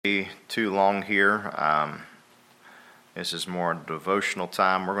Be too long here. This is more devotional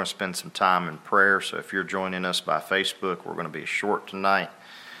time. We're going to spend some time in prayer. So if you're joining us by Facebook, we're going to be short tonight,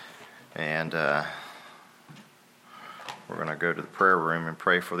 and we're going to go to the prayer room and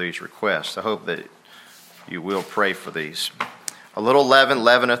pray for these requests. I hope that you will pray for these. A little leaven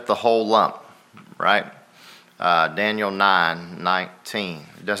leaveneth the whole lump, right? Daniel 9:19.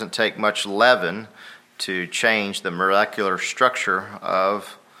 It doesn't take much leaven to change the molecular structure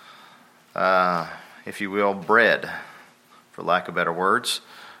of if you will, bread, for lack of better words.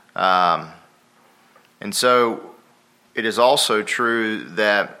 And so it is also true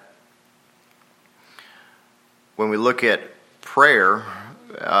that when we look at prayer,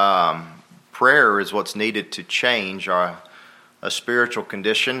 prayer is what's needed to change a spiritual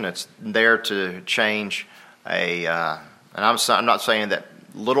condition. It's there to change and I'm not saying that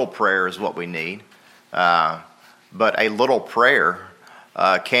little prayer is what we need, but a little prayer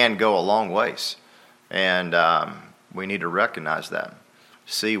can go a long ways, and we need to recognize that.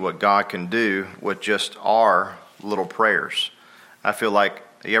 See what God can do with just our little prayers. I feel like,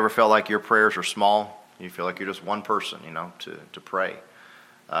 you ever felt like your prayers are small? You feel like you're just one person, to pray.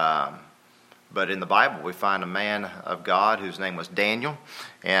 But in the Bible, we find a man of God whose name was Daniel,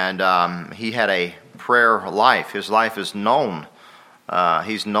 and he had a prayer life. His life is known.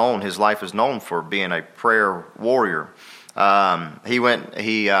 His life is known for being a prayer warrior.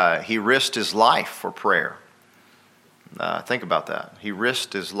 He risked his life for prayer. Think about that. He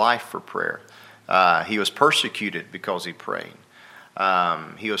risked his life for prayer. He was persecuted because he prayed.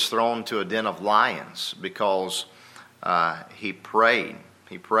 He was thrown to a den of lions because he prayed.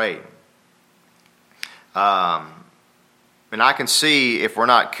 He prayed. And I can see, if we're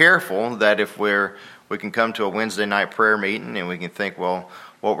not careful, that if we can come to a Wednesday night prayer meeting and we can think, well,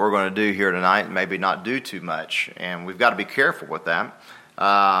 what we're going to do here tonight, maybe not do too much. And we've got to be careful with that.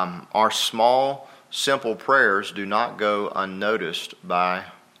 Our small, simple prayers do not go unnoticed by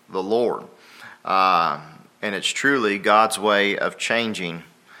the Lord. And it's truly God's way of changing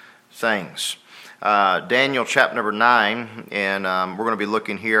things. Daniel chapter number 9, and we're going to be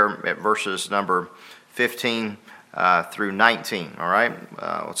looking here at verses number 15 through 19. All right?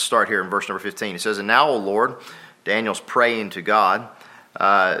 Let's start here in verse number 15. It says, "And now, O Lord," Daniel's praying to God.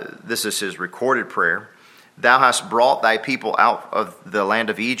 This is his recorded prayer. "Thou hast brought thy people out of the land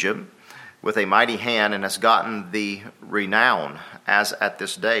of Egypt with a mighty hand, and hast gotten thee renown, as at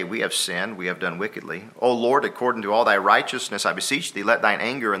this day we have sinned, we have done wickedly. O Lord, according to all thy righteousness, I beseech thee, let thine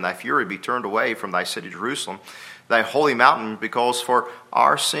anger and thy fury be turned away from thy city Jerusalem, thy holy mountain, because for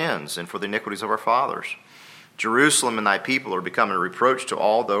our sins and for the iniquities of our fathers. Jerusalem and thy people are becoming a reproach to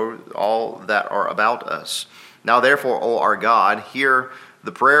all that are about us. Now therefore, O our God, hear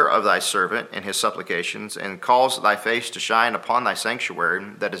the prayer of thy servant and his supplications, and cause thy face to shine upon thy sanctuary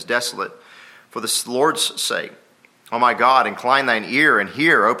that is desolate, for the Lord's sake. O my God, incline thine ear and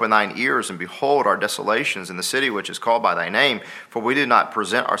hear, open thine ears and behold our desolations in the city which is called by thy name. For we did not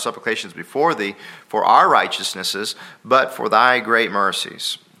present our supplications before thee for our righteousnesses, but for thy great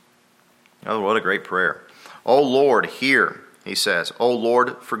mercies." Oh, what a great prayer. "O Lord, hear," he says. "O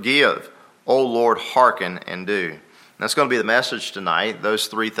Lord, forgive. O Lord, hearken and do." That's going to be the message tonight, those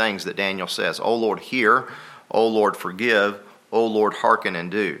three things that Daniel says. O Lord, hear. O Lord, forgive. O Lord, hearken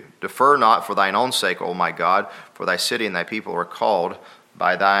and do. Defer not for thine own sake, O my God, for thy city and thy people are called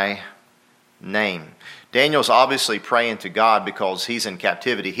by thy name. Daniel's obviously praying to God because he's in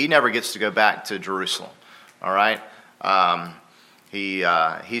captivity. He never gets to go back to Jerusalem. All right?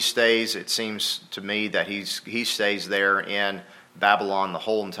 He stays, it seems to me that he stays there in Babylon the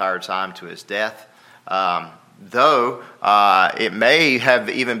whole entire time to his death. Though it may have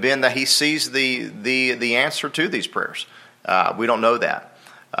even been that he sees the answer to these prayers. We don't know that.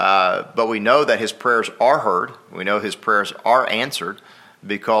 But we know that his prayers are heard. We know his prayers are answered,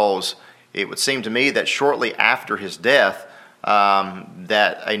 because it would seem to me that shortly after his death,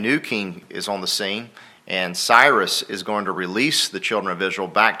 that a new king is on the scene, and Cyrus is going to release the children of Israel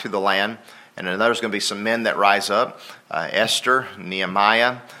back to the land. And then there's going to be some men that rise up, Ezra,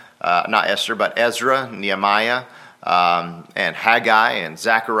 Nehemiah, and Haggai, and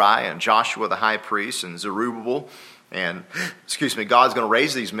Zechariah, and Joshua the high priest, and Zerubbabel. And, God's going to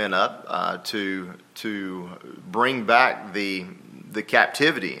raise these men up to bring back the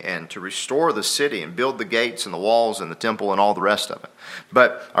captivity and to restore the city and build the gates and the walls and the temple and all the rest of it.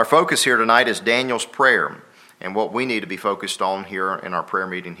 But our focus here tonight is Daniel's prayer and what we need to be focused on here in our prayer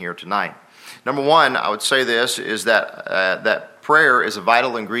meeting here tonight. Number one, I would say this, is that prayer is a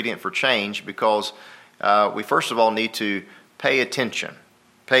vital ingredient for change, because we first of all need to pay attention.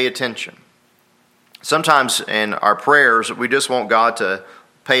 Pay attention. Sometimes in our prayers, we just want God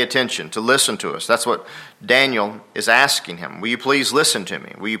pay attention, to listen to us. That's what Daniel is asking him. Will you please listen to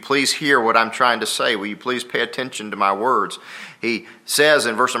me? Will you please hear what I'm trying to say? Will you please pay attention to my words? He says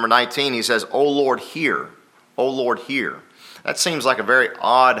in verse number 19, he says, O Lord, hear. O Lord, hear. That seems like a very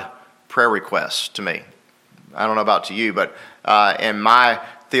odd prayer request to me. I don't know about to you, but in my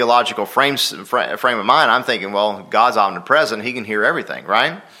theological frame of mind, I'm thinking, well, God's omnipresent. He can hear everything,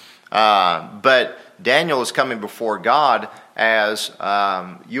 right? But Daniel is coming before God as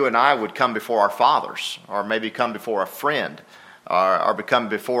you and I would come before our fathers, or maybe come before a friend, or become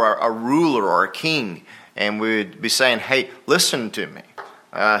before a ruler or a king, and we would be saying, hey, listen to me.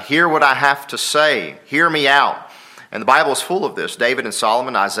 Hear what I have to say. Hear me out. And the Bible is full of this. David and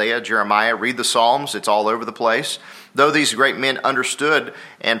Solomon, Isaiah, Jeremiah, read the Psalms. It's all over the place. Though these great men understood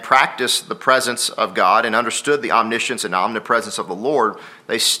and practiced the presence of God and understood the omniscience and omnipresence of the Lord,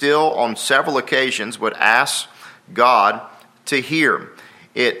 they still on several occasions would ask God to hear.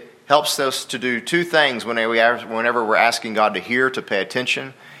 It helps us to do two things whenever we're asking God to hear, to pay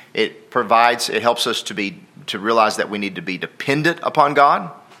attention. It helps us to realize that we need to be dependent upon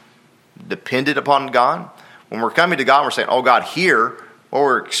God. Dependent upon God. When we're coming to God and we're saying, oh God, hear, what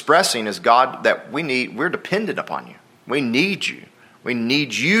we're expressing is God that we're dependent upon you. We need you. We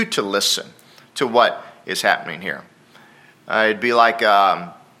need you to listen to what is happening here. It'd be like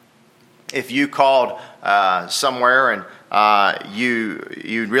if you called somewhere and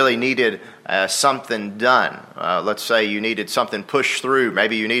you really needed something done. Let's say you needed something pushed through.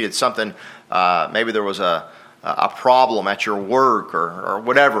 Maybe you needed something, maybe there was a problem at your work or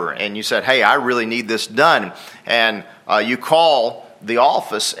whatever, and you said, hey, I really need this done. And you call the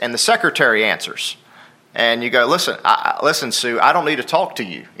office, and the secretary answers. And you go, listen, Sue, I don't need to talk to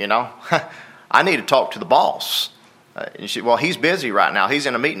you, I need to talk to the boss. You say, well, he's busy right now. He's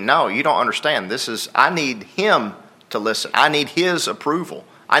in a meeting. No, you don't understand. I need him to listen. I need his approval.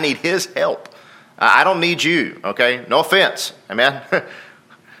 I need his help. I don't need you, okay? No offense, amen?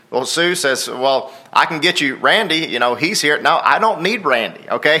 Well, Sue says, well, I can get you Randy, he's here. No, I don't need Randy,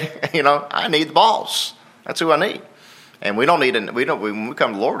 okay? I need the boss. That's who I need. And when we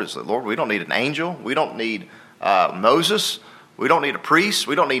come to the Lord, we don't need an angel. We don't need Moses. We don't need a priest.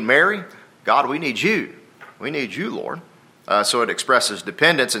 We don't need Mary. God, we need you. We need you, Lord. So it expresses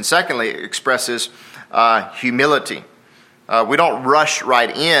dependence. And secondly, it expresses humility. We don't rush right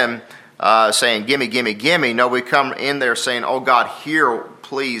in saying, gimme, gimme, gimme. No, we come in there saying, oh God, hear,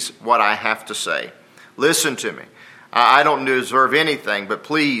 please, what I have to say. Listen to me. I don't deserve anything, but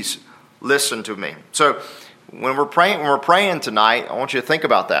please listen to me. So when we're praying tonight, I want you to think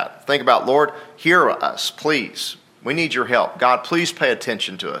about that. Think about, Lord, hear us, please. We need your help. God, please pay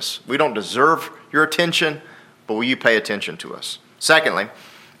attention to us. We don't deserve your attention, but will you pay attention to us? Secondly,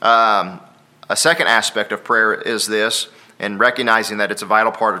 a second aspect of prayer is this, and recognizing that it's a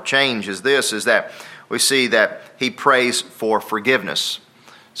vital part of change is that we see that he prays for forgiveness.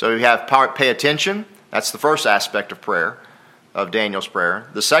 So we have pay attention. That's the first aspect of prayer, of Daniel's prayer.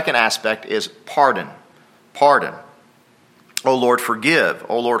 The second aspect is pardon. Pardon. O Lord, forgive.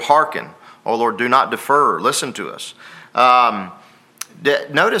 O Lord, hearken. O Lord, do not defer. Listen to us.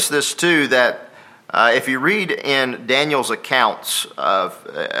 Notice this too, that if you read in Daniel's accounts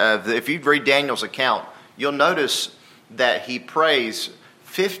if you read Daniel's account, you'll notice that he prays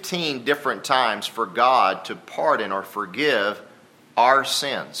 15 different times for God to pardon or forgive our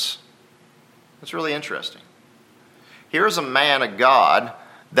sins. That's really interesting. Here's a man of God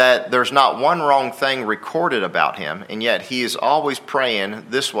that there's not one wrong thing recorded about him, and yet he is always praying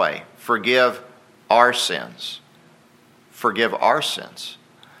this way: forgive our sins. Forgive our sins.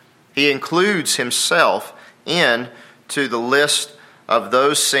 He includes himself into the list of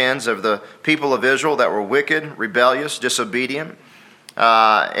those sins of the people of Israel that were wicked, rebellious, disobedient,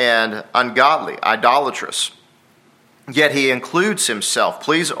 and ungodly, idolatrous. Yet he includes himself.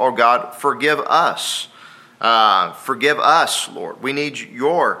 Please, oh God, forgive us. Forgive us, Lord. We need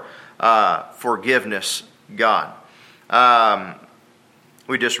your forgiveness, God.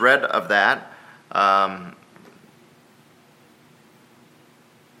 We just read of that.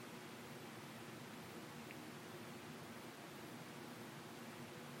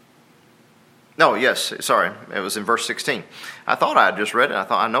 No, yes, sorry. It was in verse 16. I thought I had just read it. I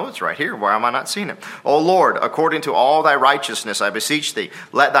thought, I know it's right here. Why am I not seeing it? O Lord, according to all thy righteousness, I beseech thee,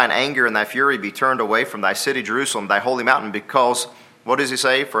 let thine anger and thy fury be turned away from thy city, Jerusalem, thy holy mountain, because, what does he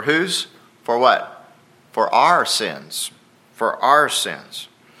say? For whose? For what? For our sins. For our sins.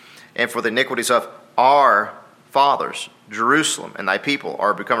 And for the iniquities of our fathers. Jerusalem and thy people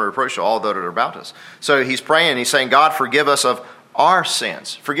are becoming a reproach to all that are about us. So he's praying, he's saying, God, forgive us of our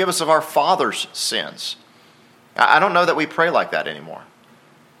sins. Forgive us of our fathers' sins. I don't know that we pray like that anymore.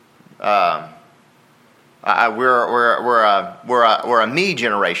 we're a me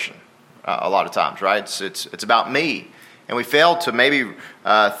generation a lot of times, right? It's about me, and we fail to maybe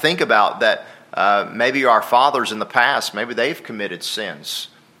think about that. Maybe our fathers in the past, maybe they've committed sins,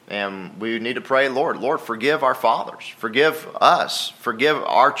 and we need to pray, Lord, forgive our fathers, forgive us, forgive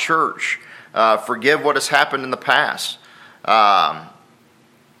our church, forgive what has happened in the past.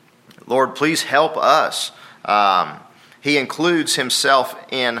 Lord, please help us. He includes himself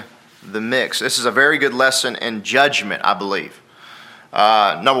in the mix. This is a very good lesson in judgment, I believe.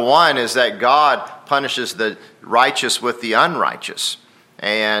 Number one is that God punishes the righteous with the unrighteous,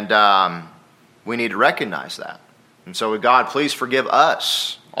 and we need to recognize that. And so, God, please forgive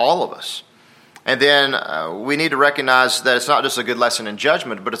us, all of us. And then we need to recognize that it's not just a good lesson in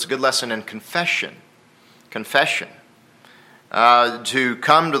judgment, but it's a good lesson in confession. Confession. To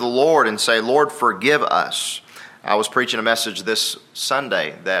come to the Lord and say, Lord, forgive us. I was preaching a message this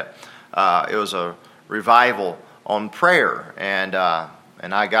Sunday that it was a revival on prayer, and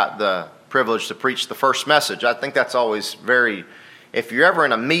I got the privilege to preach the first message. I think that's always very, if you're ever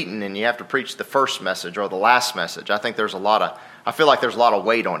in a meeting and you have to preach the first message or the last message, I think I feel like there's a lot of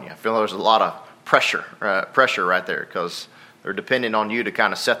weight on you. I feel there's a lot of pressure right there, because they're depending on you to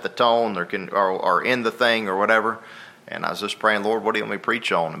kind of set the tone or end the thing or whatever. And I was just praying, Lord, what do you want me to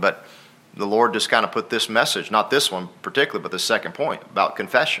preach on? But the Lord just kind of put this message, not this one particularly, but the second point about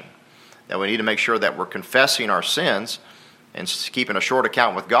confession. That we need to make sure that we're confessing our sins and keeping a short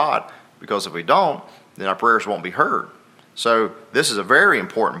account with God, because if we don't, then our prayers won't be heard. So this is a very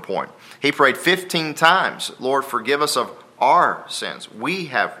important point. He prayed 15 times, Lord, forgive us of our sins. We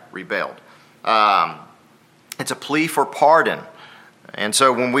have rebelled. It's a plea for pardon. And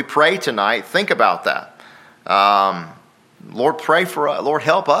so when we pray tonight, think about that. Lord, pray for us. Lord,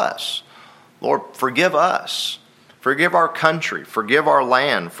 help us. Lord, forgive us. Forgive our country. Forgive our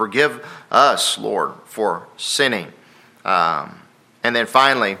land. Forgive us, Lord, for sinning. And then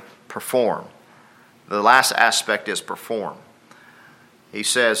finally, perform. The last aspect is perform. He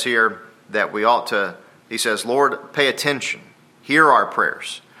says here that he says, Lord, pay attention. Hear our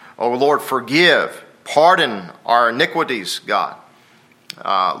prayers. Oh, Lord, forgive. Pardon our iniquities, God.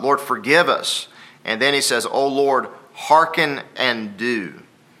 Lord, forgive us. And then he says, oh, Lord, hearken and do.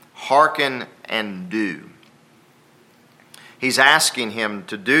 Hearken and do. He's asking him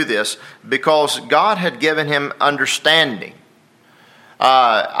to do this because God had given him understanding.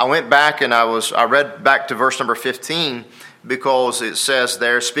 I went back and I read back to verse number 15, because it says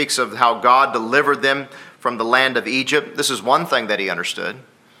there, speaks of how God delivered them from the land of Egypt. This is one thing that he understood.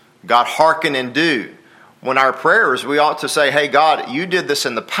 God, hearken and do. When our prayers, we ought to say, hey, God, you did this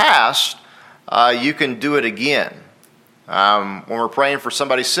in the past. You can do it again. When we're praying for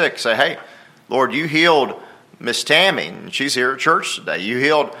somebody sick, say, hey, Lord, you healed Miss Tammy, and she's here at church today. You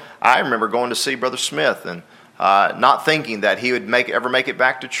healed, I remember going to see Brother Smith and not thinking that he would ever make it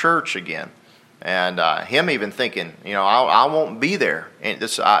back to church again. And him even thinking, I won't be there. And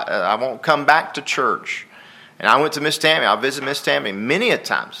I won't come back to church. And I went to Miss Tammy. I visited Miss Tammy many a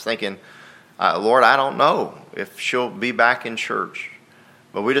times thinking, Lord, I don't know if she'll be back in church.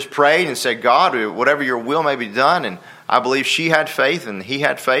 But we just prayed and said, God, whatever your will may be done. And I believe she had faith and he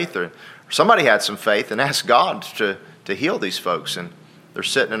had faith, or somebody had some faith, and asked God to heal these folks. And they're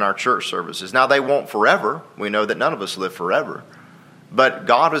sitting in our church services. Now, they won't forever. We know that none of us live forever. But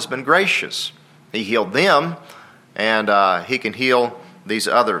God has been gracious. He healed them, and he can heal these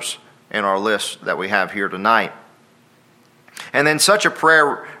others in our list that we have here tonight. And then such a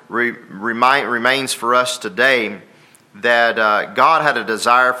prayer remains for us today, that God had a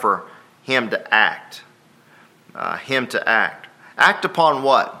desire for him to act. Act upon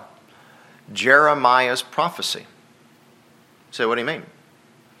what? Jeremiah's prophecy. So what do you mean?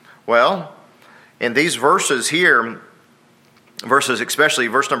 Well, in these verses here, especially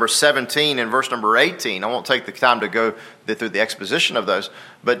verse number 17 and verse number 18, I won't take the time to go through the exposition of those,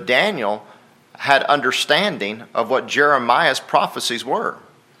 but Daniel had understanding of what Jeremiah's prophecies were.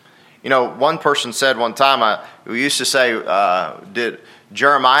 One person said one time, we used to say,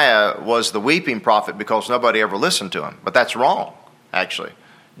 Jeremiah was the weeping prophet because nobody ever listened to him. But that's wrong, actually.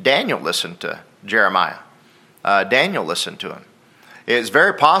 Daniel listened to Jeremiah. Daniel listened to him. It's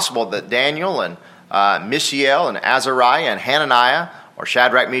very possible that Daniel and Mishael and Azariah and Hananiah, or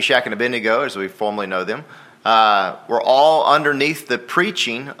Shadrach, Meshach, and Abednego, as we formerly know them, were all underneath the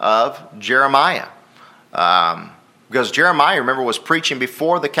preaching of Jeremiah. Because Jeremiah, remember, was preaching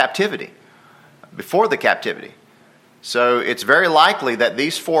before the captivity. So it's very likely that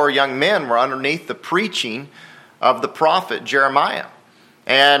these four young men were underneath the preaching of the prophet Jeremiah.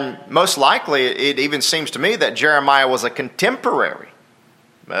 And most likely, it even seems to me that Jeremiah was a contemporary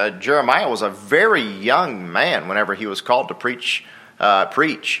Jeremiah was a very young man whenever he was called to preach.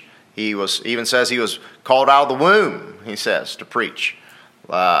 He even says he was called out of the womb, he says, to preach.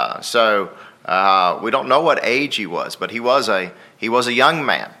 So we don't know what age he was, but he was a young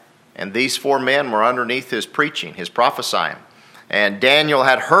man. And these 4 men were underneath his preaching, his prophesying. And Daniel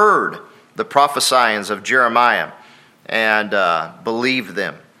had heard the prophesyings of Jeremiah and believed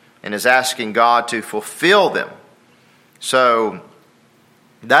them and is asking God to fulfill them. So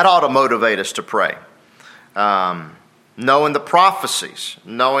that ought to motivate us to pray. Knowing the prophecies,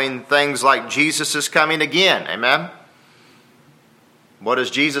 knowing things like Jesus is coming again. Amen? What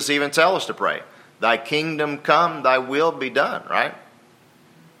does Jesus even tell us to pray? Thy kingdom come, thy will be done, right?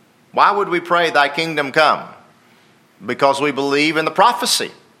 Why would we pray, thy kingdom come? Because we believe in the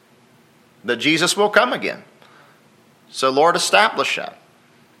prophecy that Jesus will come again. So Lord, establish that.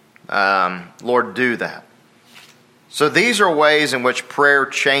 Lord, do that. So these are ways in which prayer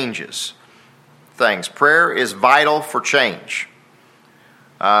changes things. Prayer is vital for change.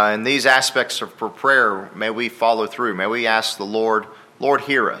 And these aspects for prayer, may we follow through. May we ask the Lord, Lord,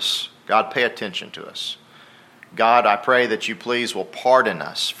 hear us. God, pay attention to us. God, I pray that you please will pardon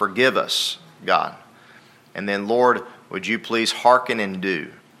us, forgive us, God. And then, Lord, would you please hearken and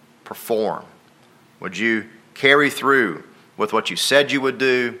do, perform. Would you carry through with what you said you would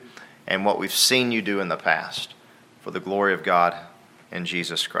do and what we've seen you do in the past for the glory of God and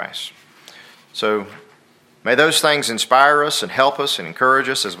Jesus Christ. So may those things inspire us and help us and encourage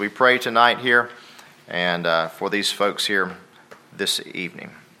us as we pray tonight here and for these folks here this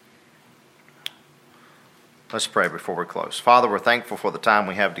evening. Let's pray before we close. Father, we're thankful for the time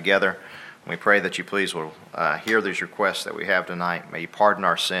we have together. We pray that you please will hear these requests that we have tonight. May you pardon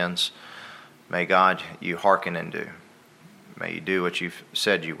our sins. May God, you hearken and do. May you do what you've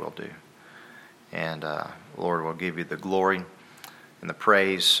said you will do. And Lord, we'll give you the glory and the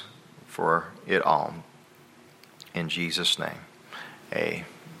praise for it all. In Jesus' name,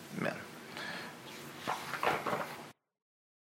 amen.